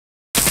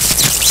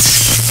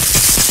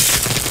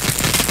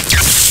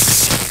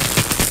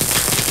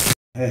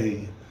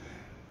Hey,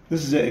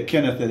 this is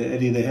Kenneth at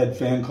Eddie the Head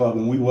Fan Club,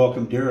 and we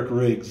welcome Derek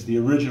Riggs, the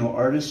original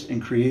artist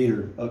and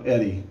creator of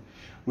Eddie.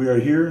 We are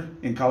here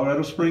in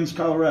Colorado Springs,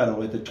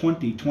 Colorado at the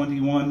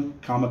 2021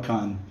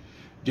 Comic-Con.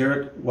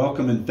 Derek,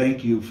 welcome and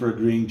thank you for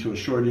agreeing to a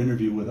short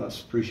interview with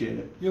us. Appreciate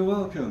it. You're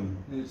welcome.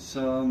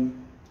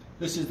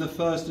 This is the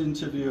first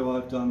interview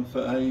I've done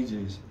for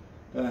ages.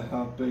 There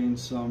have been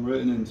some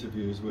written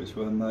interviews which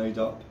were made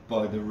up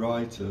by the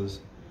writers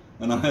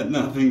and I had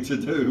nothing to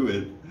do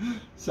with.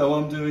 So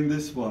I'm doing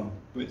this one,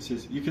 which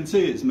is, you can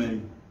see it's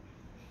me.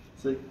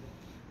 See?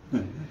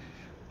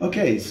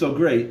 Okay, so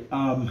great.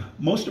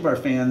 Most of our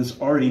fans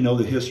already know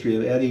the history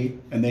of Eddie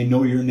and they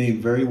know your name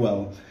very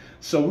well.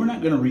 So we're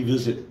not going to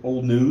revisit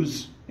old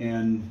news,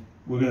 and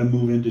we're going to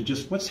move into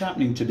just what's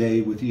happening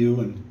today with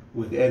you and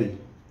with Eddie.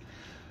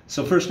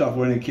 So first off,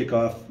 we're going to kick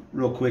off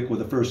real quick with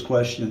the first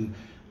question.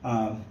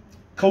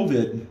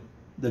 COVID,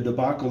 the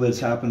debacle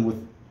that's happened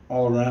with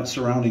all around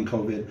surrounding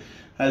COVID,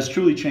 has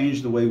truly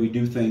changed the way we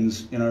do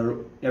things in our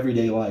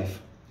everyday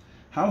life.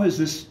 How has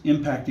this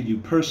impacted you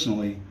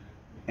personally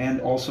and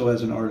also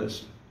as an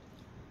artist?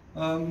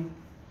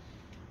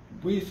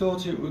 We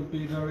thought it would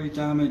be very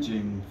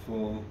damaging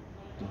for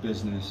the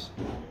business,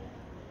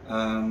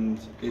 and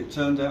it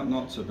turned out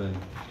not to be.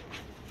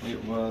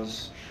 It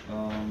was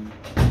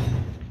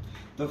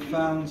the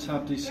fans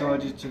have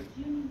decided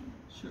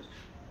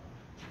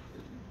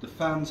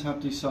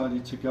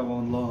to go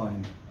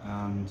online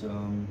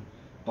and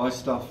buy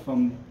stuff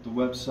from the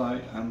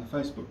website and the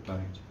Facebook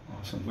page.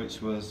 Awesome.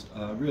 Which was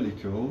really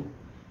cool.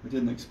 We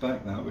didn't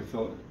expect that. We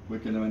thought we're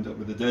going to end up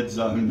with a dead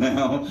zone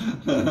now.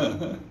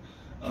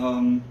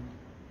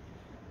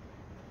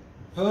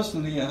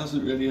 Personally, it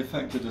hasn't really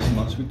affected us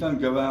much. We don't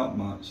go out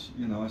much.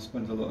 You know, I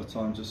spend a lot of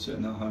time just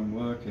sitting at home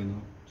working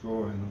or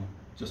drawing or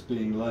just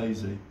being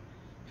lazy,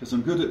 because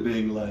I'm good at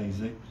being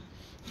lazy.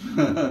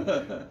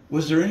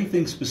 Was there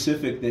anything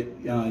specific that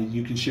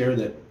you can share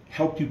that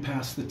helped you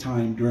pass the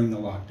time during the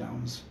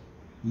lockdowns?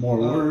 More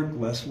work,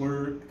 less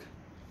work?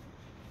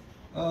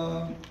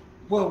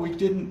 Well, we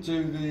didn't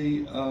do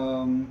the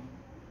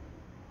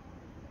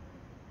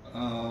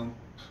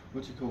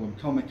what do you call them,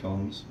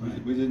 Comic-Cons.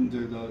 Right. We didn't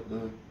do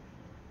the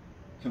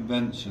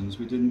conventions.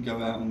 We didn't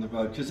go out on the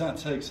road, because that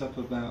takes up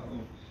about,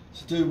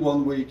 to do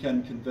one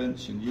weekend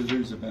convention, you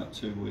lose about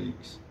 2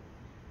 weeks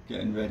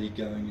getting ready,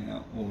 going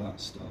out, all that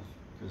stuff,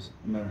 because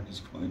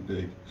America's quite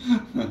big.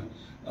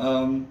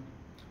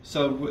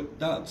 So at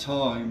that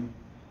time,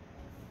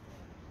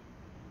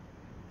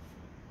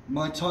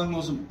 my time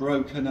wasn't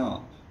broken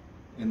up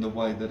in the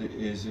way that it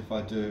is if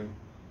I do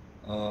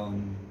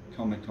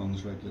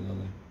Comic-Cons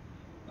regularly.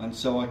 And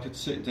so I could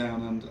sit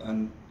down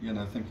and you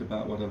know, think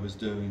about what I was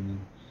doing.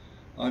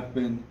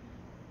 And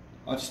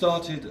I've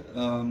started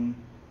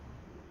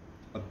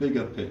a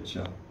bigger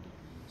picture.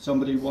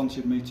 Somebody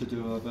wanted me to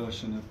do a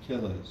version of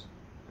Killers,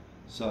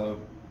 so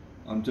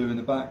I'm doing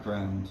the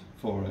background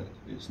for it.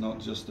 It's not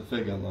just a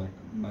figure like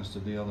most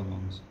of the other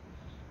ones,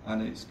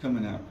 and it's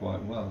coming out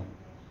quite well.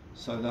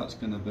 So that's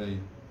going to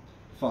be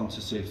fun to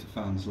see if the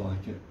fans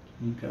like it.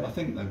 Okay. I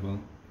think they will.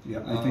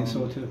 Yeah, I think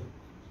so too.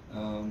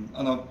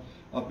 And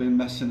I've been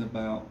messing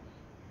about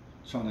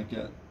trying to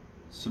get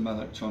some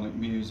electronic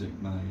music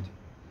made,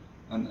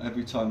 and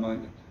every time I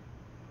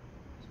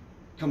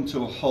come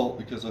to a halt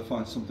because I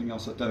find something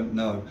else I don't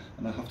know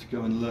and I have to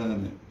go and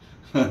learn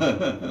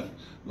it.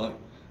 Like,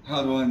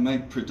 how do I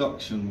make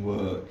production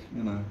work?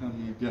 You know, how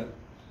do you get...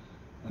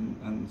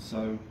 And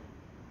so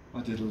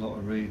I did a lot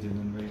of reading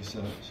and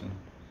research and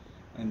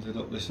ended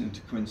up listening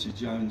to Quincy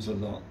Jones a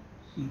lot.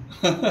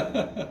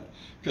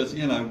 Because,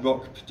 you know,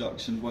 rock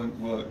production won't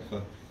work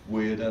for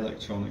weird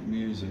electronic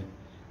music.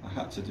 I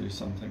had to do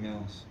something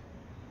else.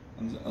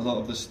 And a lot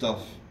of the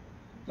stuff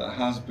that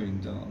has been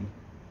done,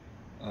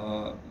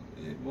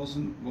 it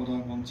wasn't what I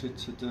wanted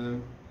to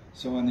do,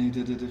 so I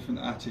needed a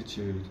different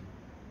attitude.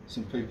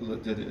 Some people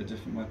that did it a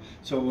different way.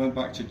 So I went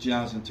back to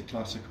jazz and to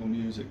classical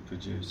music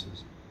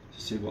producers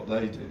to see what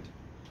they did.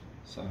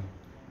 So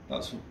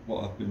that's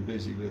what I've been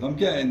busy with. I'm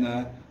getting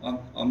there.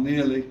 I've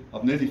nearly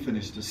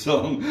finished a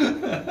song.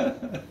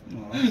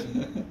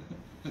 Awesome.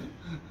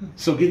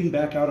 So getting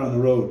back out on the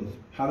road,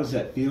 how does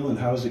that feel and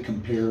how does it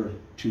compare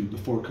to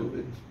before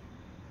COVID?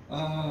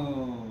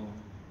 Oh,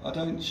 I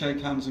don't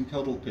shake hands and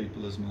cuddle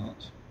people as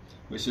much,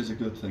 which is a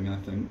good thing, I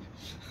think.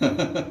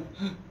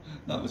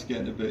 That was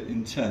getting a bit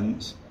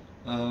intense.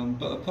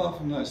 But apart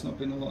from that, it's not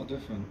been a lot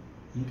different.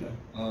 Okay.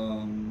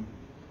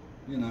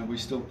 You know, we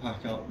still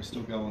pack up, we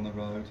still go on the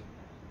road,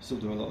 we still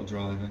do a lot of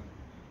driving.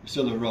 We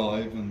still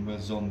arrive and we're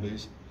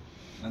zombies,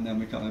 and then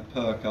we kind of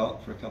perk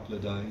up for a couple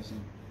of days,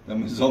 and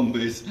then we're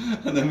zombies,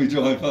 and then we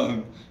drive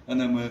home, and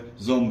then we're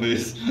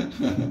zombies.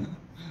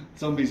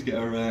 Zombies get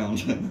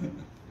around.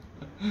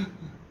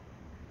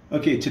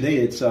 Okay, today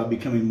it's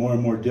becoming more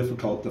and more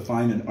difficult to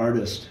find an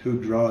artist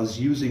who draws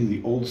using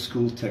the old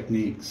school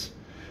techniques.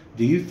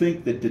 Do you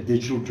think that the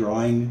digital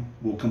drawing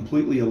will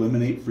completely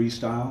eliminate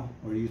freestyle,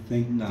 or do you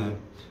think... No,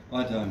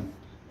 I don't.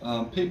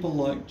 People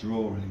like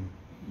drawing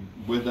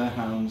with their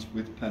hands,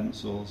 with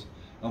pencils,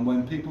 And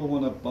when people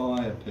want to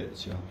buy a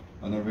picture,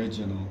 an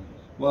original,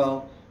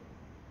 well,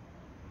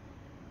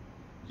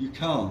 you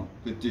can't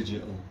with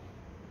digital.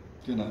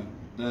 You know,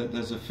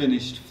 there's a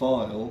finished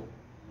file,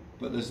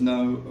 but there's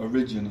no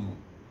original.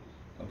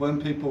 When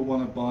people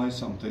want to buy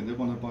something, they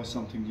want to buy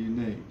something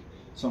unique,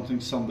 something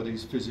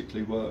somebody's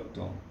physically worked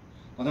on.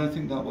 I don't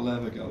think that will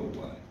ever go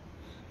away.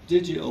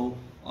 Digital,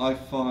 I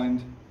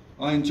find,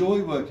 I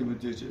enjoy working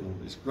with digital.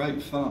 It's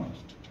great fun.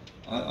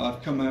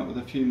 I've come out with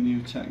a few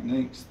new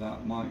techniques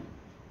that might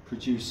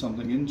produce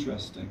something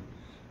interesting,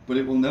 but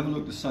it will never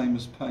look the same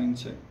as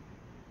painting.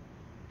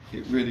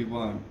 It really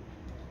won't.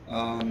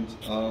 And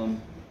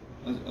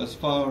as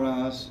far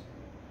as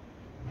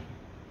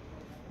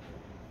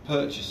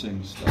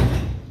purchasing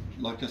stuff,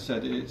 like I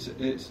said,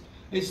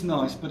 it's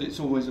nice, but it's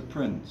always a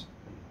print.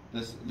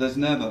 There's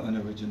never an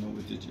original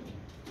with digital.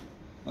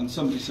 And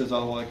somebody says,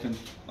 oh,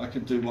 I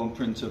can do one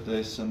print of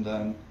this and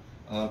then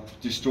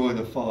destroy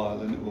the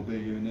file and it will be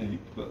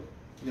unique. But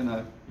you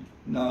know,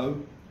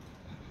 no.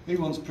 He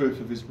wants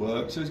proof of his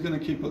work, so he's going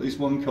to keep at least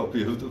one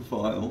copy of the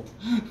file.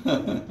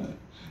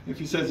 If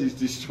he says he's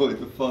destroyed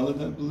the file, I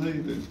don't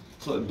believe him.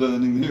 It's like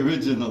burning the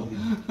original.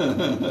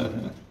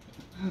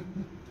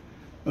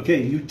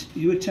 Okay,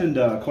 you attend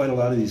quite a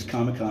lot of these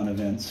Comic-Con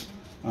events.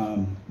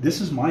 This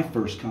is my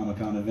first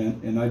Comic-Con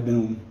event, and I've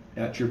been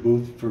at your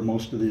booth for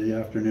most of the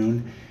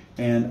afternoon,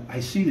 and I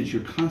see that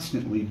you're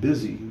constantly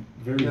busy,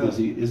 very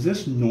busy. Is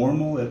this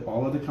normal at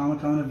all of the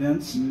Comic-Con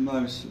events?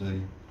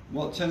 Mostly.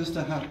 What tends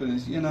to happen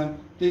is, you know,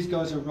 these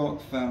guys are rock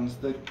fans.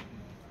 They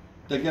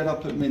get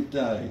up at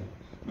midday,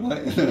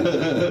 right?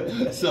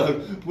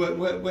 So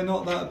we're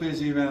not that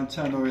busy around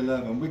 10 or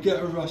 11. We get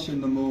a rush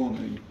in the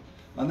morning,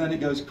 and then it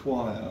goes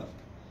quiet,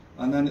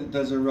 and then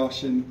there's a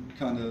rush in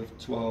kind of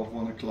 12,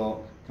 1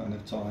 o'clock kind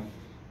of time,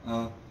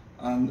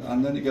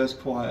 and then it goes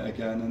quiet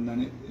again, and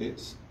then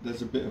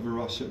there's a bit of a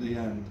rush at the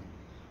end,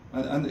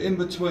 and in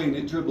between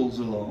it dribbles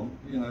along.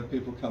 You know,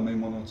 people come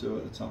in 1 or 2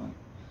 at a time.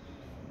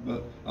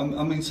 But I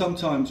mean,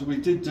 sometimes we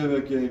did do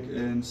a gig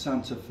in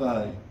Santa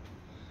Fe,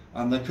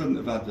 and they couldn't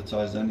have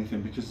advertised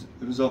anything because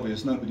it was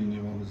obvious nobody knew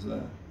I was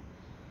there.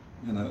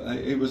 You know,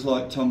 it was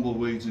like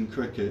tumbleweeds and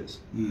crickets.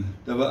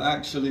 There were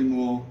actually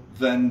more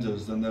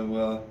vendors than there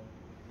were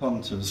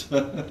punters.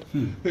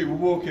 People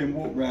walk in,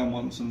 walk round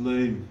once and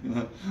leave. You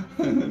know,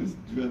 it was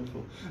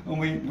dreadful. And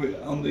we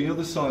on the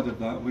other side of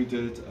that, we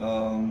did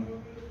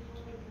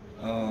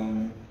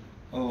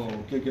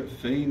gig at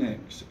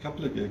Phoenix, a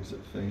couple of gigs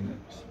at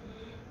Phoenix.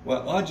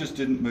 Well, I just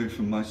didn't move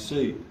from my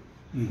seat.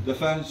 The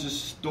fans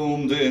just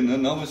stormed in,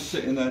 and I was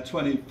sitting there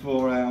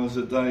 24 hours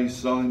a day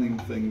signing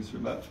things for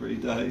about 3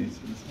 days.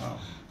 Wow.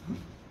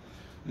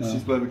 This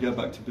is where we go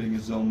back to being a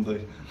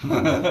zombie.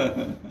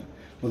 Well,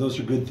 those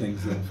are good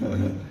things then for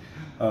you.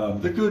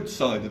 The good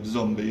side of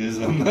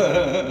zombieism.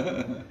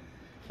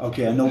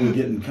 Okay, I know we're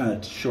getting kind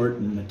of short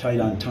and tight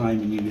on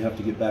time, and you have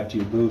to get back to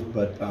your booth,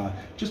 but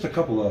just a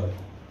couple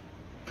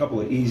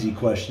of easy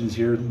questions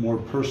here, more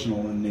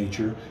personal in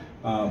nature.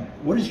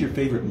 What is your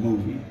favorite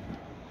movie?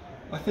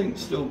 I think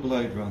still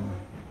Blade Runner,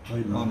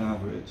 on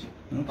average.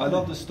 Okay. I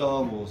love the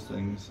Star Wars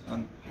things,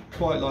 and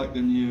quite like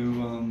the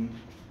new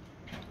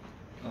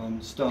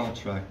Star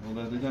Trek,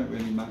 although they don't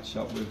really match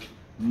up with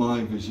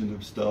my vision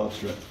of Star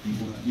Trek.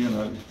 You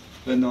know,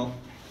 they're not,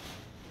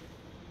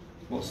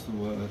 what's the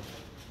word,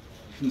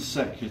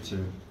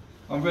 consecutive.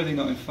 I'm really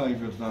not in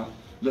favour of that.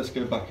 Let's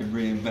go back and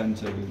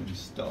reinvent everything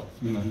stuff.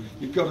 You know,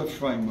 you've got a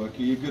framework.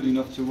 Are you good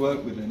enough to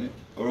work within it,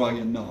 or are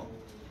you not?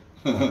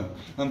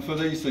 And for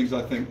these things,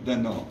 I think they're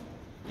not.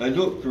 They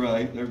look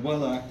great, they're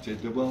well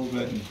acted, they're well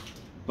written,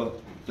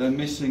 but they're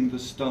missing the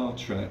Star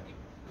Trek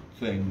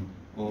thing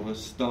or the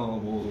Star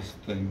Wars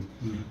thing.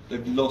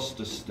 They've lost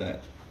a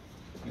step,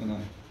 you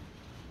know.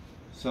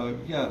 So,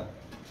 yeah.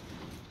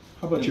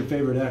 How about your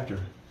favorite actor?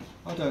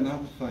 I don't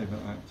have a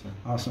favourite actor.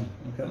 Awesome.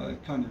 Okay. I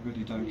kind of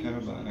really don't care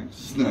about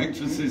actors and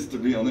actresses, to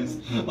be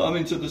honest. I'm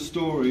into the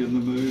story and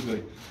the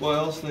movie. What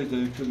else they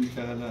do, couldn't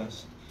care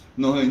less.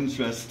 Not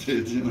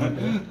interested, you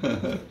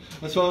know.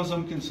 As far as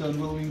I'm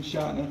concerned, William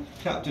Shatner,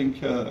 Captain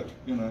Kirk,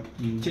 you know.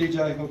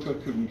 T.J. Hooker,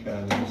 couldn't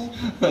care less.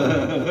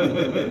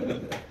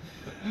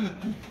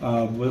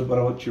 What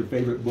about your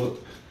favorite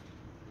book?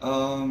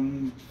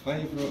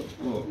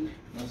 Favourite book?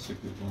 That's a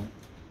good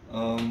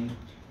one.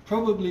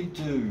 Probably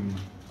Dune,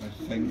 I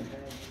think.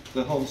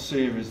 The whole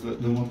series, the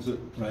ones that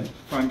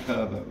Frank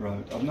Herbert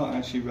wrote. I've not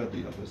actually read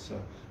the others,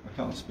 so I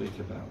can't speak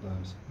about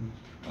those.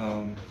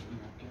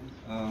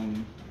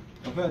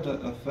 I've read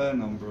a fair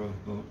number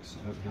of books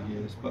over the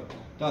years, but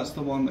that's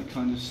the one that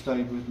kind of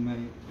stayed with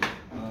me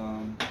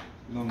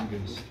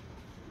longest.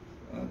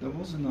 There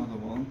was another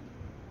one,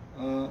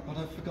 but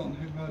I've forgotten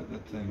who wrote the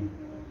thing.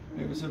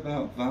 It was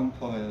about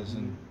vampires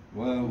and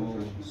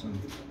werewolves and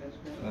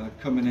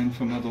coming in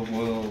from other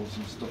worlds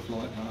and stuff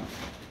like that.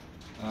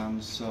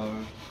 And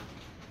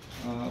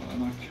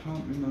I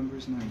can't remember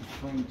his name,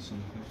 Frank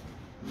something.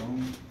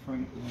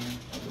 Frank Long,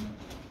 I don't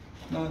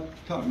know. No,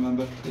 can't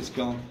remember, it's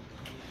gone.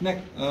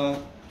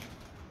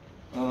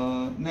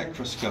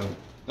 Necroscope,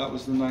 that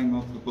was the name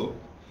of the book,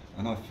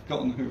 and I've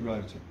forgotten who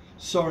wrote it.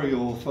 sorry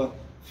author,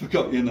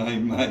 forgot your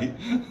name, mate.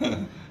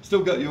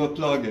 Still got you a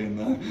plug in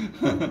though.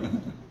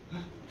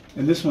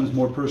 And this one's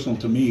more personal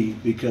to me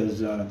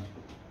because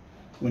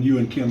when you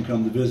and Kim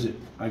come to visit,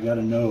 I got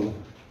to know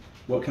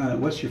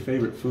what's your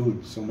favorite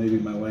food, so maybe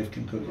my wife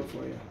can cook it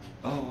for you.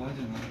 Oh, I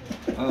don't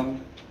know.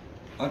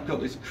 I've got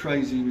this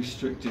crazy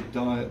restricted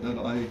diet that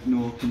I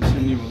ignore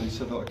continually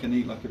so that I can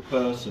eat like a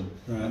person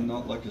and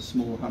not like a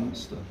small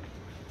hamster.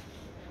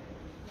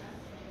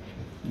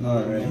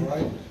 All right.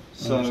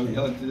 So, I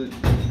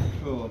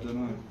don't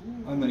know.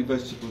 I make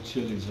vegetable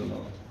chilies a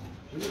lot.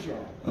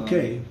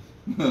 Okay.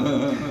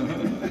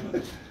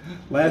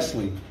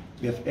 Lastly,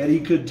 if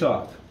Eddie could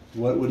talk,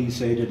 what would he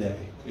say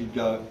today? He'd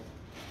go,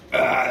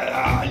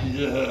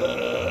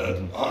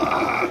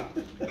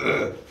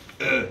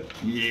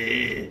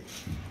 yeah,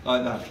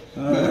 like that.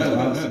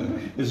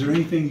 Awesome. Is there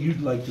anything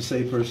you'd like to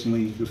say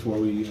personally before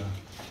we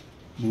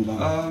move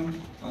on?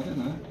 I don't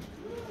know.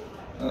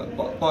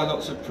 Buy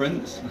lots of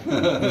prints.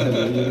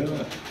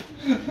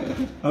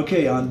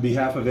 Okay, on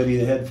behalf of Eddie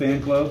the Head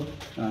Fan Club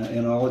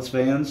and all its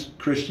fans,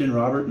 Christian,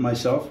 Robert, and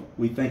myself,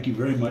 we thank you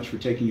very much for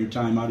taking your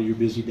time out of your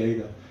busy day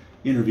to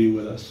interview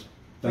with us.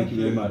 Thank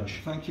you very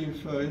much. Thank you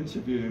for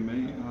interviewing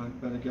me. I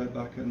better go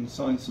back and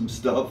sign some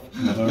stuff.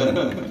 All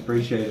right.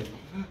 Appreciate it.